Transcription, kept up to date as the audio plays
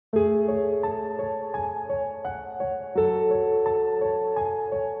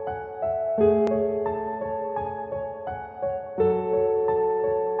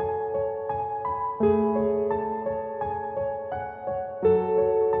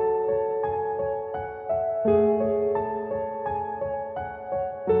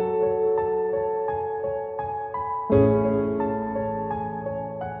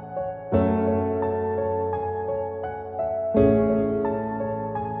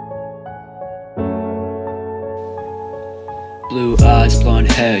Blue eyes, blonde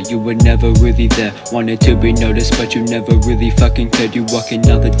hair, you were never really there. Wanted to be noticed, but you never really fucking cared. You walking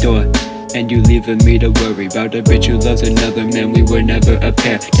out the door, and you leaving me to worry about a bitch who loves another man. We were never a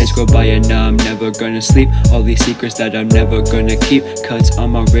pair. Days go by and now I'm never gonna sleep. All these secrets that I'm never gonna keep. Cuts on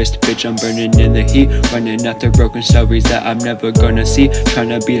my wrist, bitch, I'm burning in the heat. Running after broken stories that I'm never gonna see.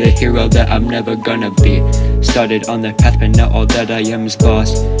 Trying to be the hero that I'm never gonna be. Started on that path, but now all that I am is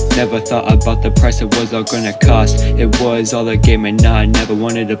lost. Never thought about the price it was all gonna cost. It was all a game and now I never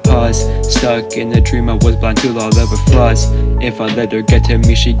wanted to pause. Stuck in the dream, I was blind to all of her flaws. If I let her get to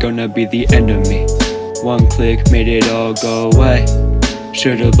me, she gonna be the end of me. One click made it all go away.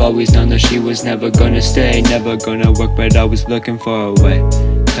 Should've always known that she was never gonna stay. Never gonna work, but I was looking for a way.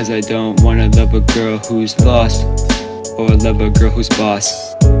 Cause I don't wanna love a girl who's lost, or love a girl who's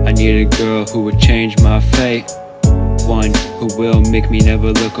boss. I need a girl who would change my fate. One who will make me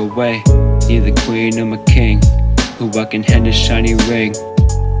never look away. Need the queen or my king, who I can hand a shiny ring.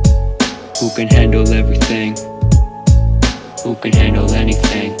 Who can handle everything, who can handle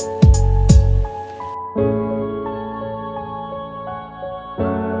anything.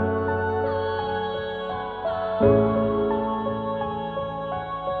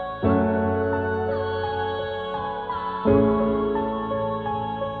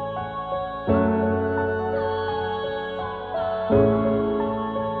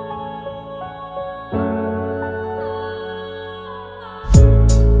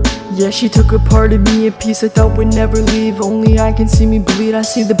 Yeah, she took a part of me, a piece I thought would never leave. Only I can see me bleed, I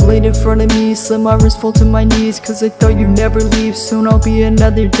see the blade in front of me. Slit my wrist, fall to my knees, cause I thought you'd never leave. Soon I'll be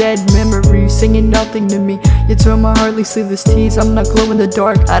another dead memory, singing nothing to me. You turn my heart like sleeveless tees. I'm not glow in the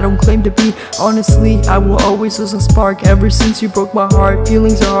dark, I don't claim to be. Honestly, I will always lose a spark. Ever since you broke my heart,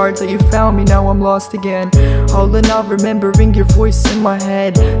 feelings are hard. Till you found me, now I'm lost again. All in all, remembering your voice in my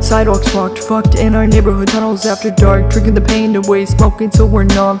head. Sidewalks walked, fucked in our neighborhood tunnels after dark. Drinking the pain away, smoking till we're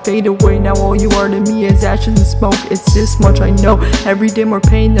numb, fade away. Now all you are to me is ashes and smoke. It's this much I know. Every day more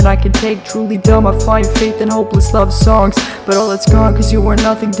pain than I can take. Truly dumb, I find faith in hopeless love songs, but all it's gone cause you were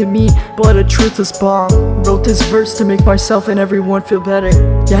nothing to me but a truthless bomb. Wrote this verse to make myself and everyone feel better,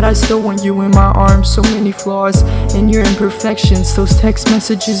 yet I still want you in my arms. So many flaws in your imperfections. Those text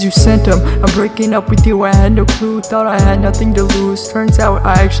messages you sent them. I'm breaking up with you, I had no clue. Thought I had nothing to lose. Turns out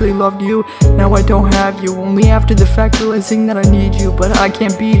I actually loved you. Now I don't have you. Only after the fact realizing that I need you, but I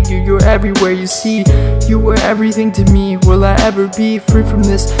can't beat you. You're everywhere, you see. You were everything to me. Will I ever be free from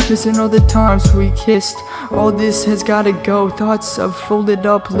this? Missing all the times we kissed. All this has gotta go. Thoughts of folded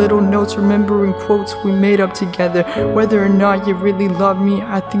up little notes, remembering quotes we made up together. Whether or not you really love me,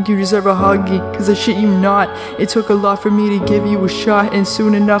 I think you deserve a huggy, cause I shit you not. It took a lot for me to give you a shot, and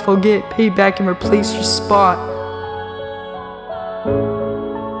soon enough I'll get paid back and replace your spot.